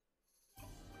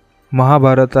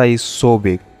Mahabharata is so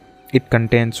big. It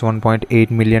contains 1.8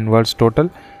 million words total,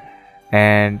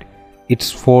 and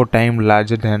it's 4 times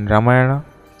larger than Ramayana,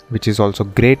 which is also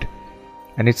great,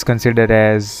 and it's considered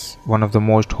as one of the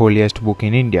most holiest book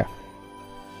in India.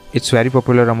 It's very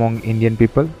popular among Indian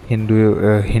people,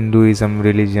 Hinduism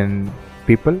religion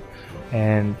people,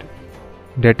 and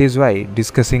that is why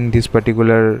discussing this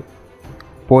particular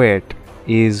poet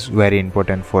is very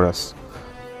important for us.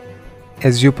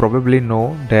 As you probably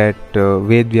know that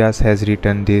Ved Vyas has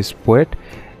written this poet,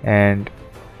 and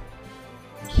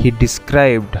he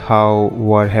described how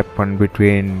war happened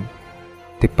between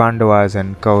the Pandavas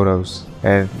and Kauravas,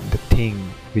 and the thing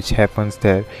which happens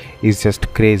there is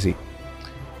just crazy.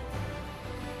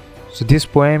 So this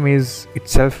poem is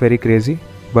itself very crazy,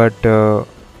 but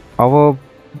our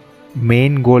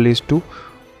main goal is to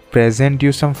present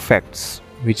you some facts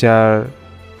which are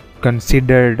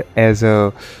considered as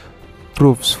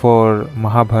proofs for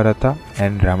Mahabharata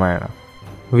and Ramayana.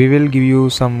 We will give you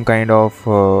some kind of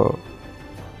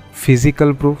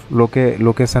physical proof,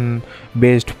 location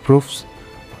based proofs,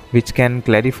 which can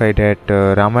clarify that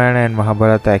Ramayana and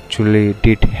Mahabharata actually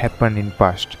did happen in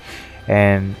past,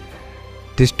 and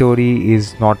this story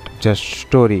is not just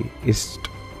story,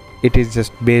 it is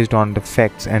just based on the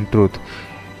facts and truth,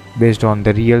 based on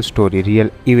the real story, real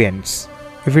events.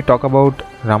 If we talk about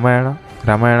Ramayana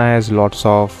has lots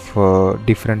of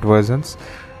different versions.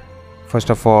 First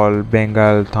of all,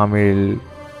 Bengal, Tamil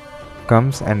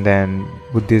comes, and then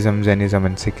Buddhism, Jainism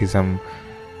and Sikhism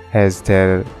has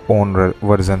their own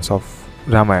versions of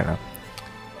Ramayana.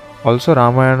 Also,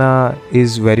 Ramayana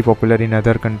is very popular in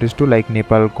other countries too, like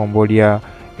Nepal, Cambodia,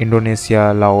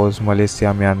 Indonesia, Laos,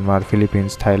 Malaysia, Myanmar,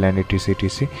 Philippines, Thailand,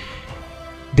 etc.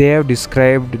 They have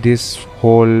described this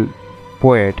whole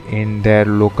poet in their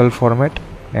local format,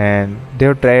 and they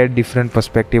have tried different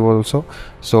perspective also.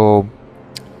 So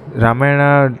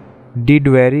Ramayana did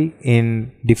vary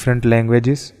in different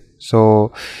languages,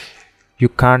 so you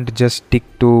can't just stick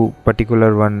to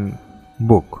particular one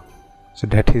book. So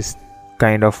that is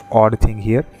kind of odd thing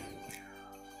here.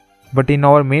 But in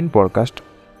our main podcast,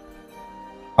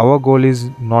 our goal is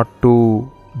not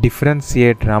to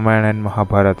differentiate Ramayana and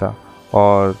Mahabharata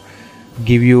or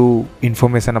give you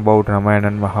information about Ramayana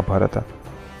and Mahabharata.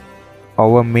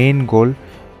 Our main goal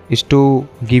is to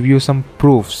give you some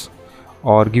proofs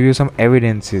or give you some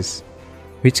evidences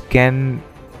which can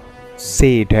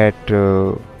say that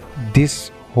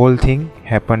this whole thing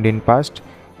happened in past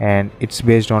and it's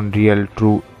based on real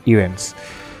true events.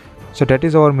 So that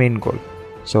is our main goal.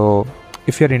 So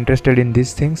if you are interested in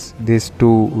these things, these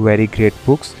two very great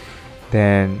books,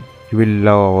 then you will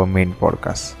love our main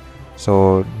podcast.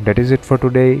 So that is it for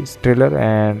today's trailer,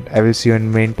 and I will see you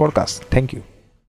in main podcast. Thank you.